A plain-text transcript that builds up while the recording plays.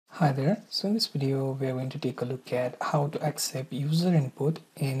Hi there. So in this video we are going to take a look at how to accept user input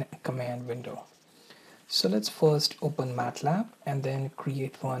in command window. So let's first open MATLAB and then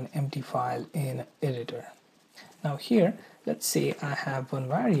create one empty file in editor. Now here let's say I have one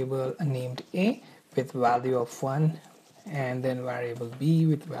variable named a with value of 1 and then variable b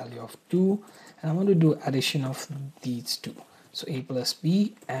with value of 2, and I want to do addition of these two. So a plus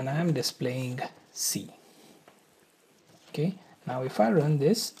b, and I'm displaying c. Okay, now if I run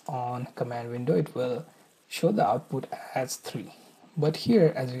this on command window, it will show the output as 3. But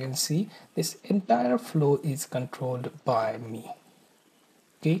here, as you can see, this entire flow is controlled by me.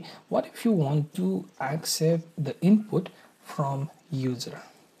 Okay, what if you want to accept the input from user?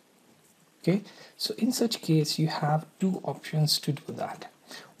 Okay, so in such case you have two options to do that.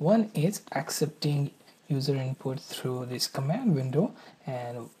 One is accepting user input through this command window,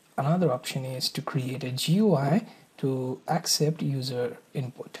 and another option is to create a GUI to accept user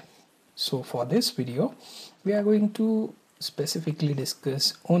input. So for this video we are going to specifically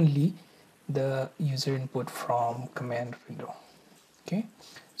discuss only the user input from command window. Okay,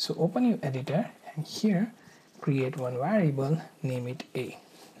 so open your editor and here create one variable, name it a.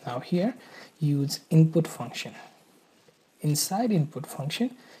 Now here use input function. Inside input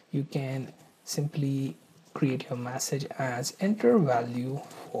function you can simply create your message as enter value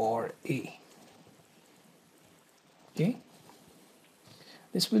for a. Okay,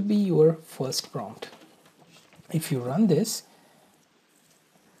 this will be your first prompt. If you run this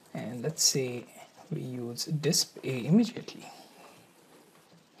and let's say we use disp a immediately.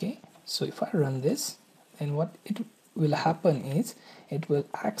 Okay, so if I run this, then what it will happen is it will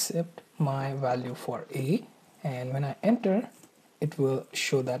accept my value for a, and when I enter it will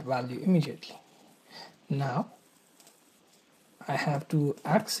show that value immediately. Now I have to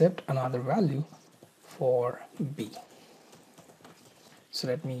accept another value for b. So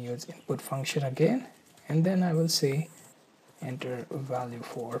let me use input function again, and then I will say enter value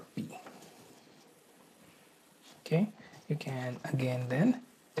for b. Okay, you can again then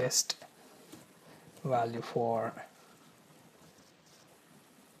test value for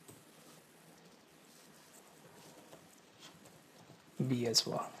b as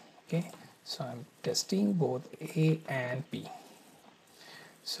well. Okay, so I'm testing both a and b.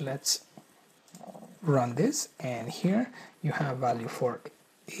 So let's run this, and here you have value for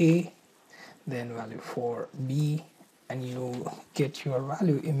a, then value for b, and you get your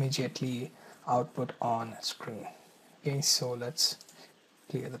value immediately output on screen. Okay, so let's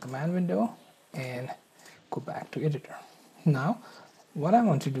clear the command window and go back to editor. Now what I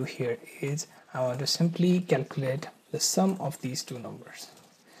want to do here is I want to simply calculate the sum of these two numbers.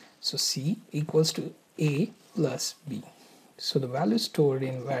 So c equals to a plus b. So the value stored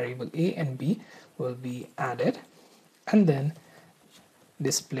in variable a and b will be added and then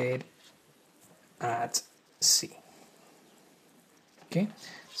displayed as c. Okay,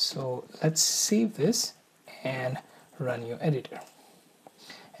 so let's save this and run your editor.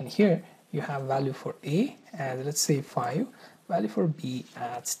 And here you have value for a as let's say 5, value for b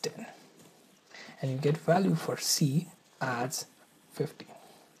as 10, and you get value for c as 50.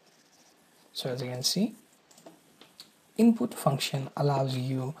 So as you can see, input function allows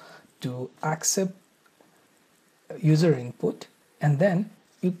you to accept user input, and then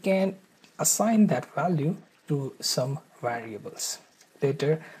you can assign that value to some variables.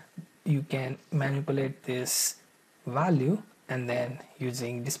 Later you can manipulate this value and then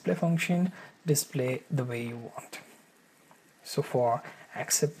using display function display the way you want. So for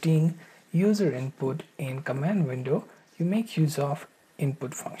accepting user input in command window, you make use of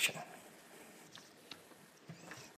input function.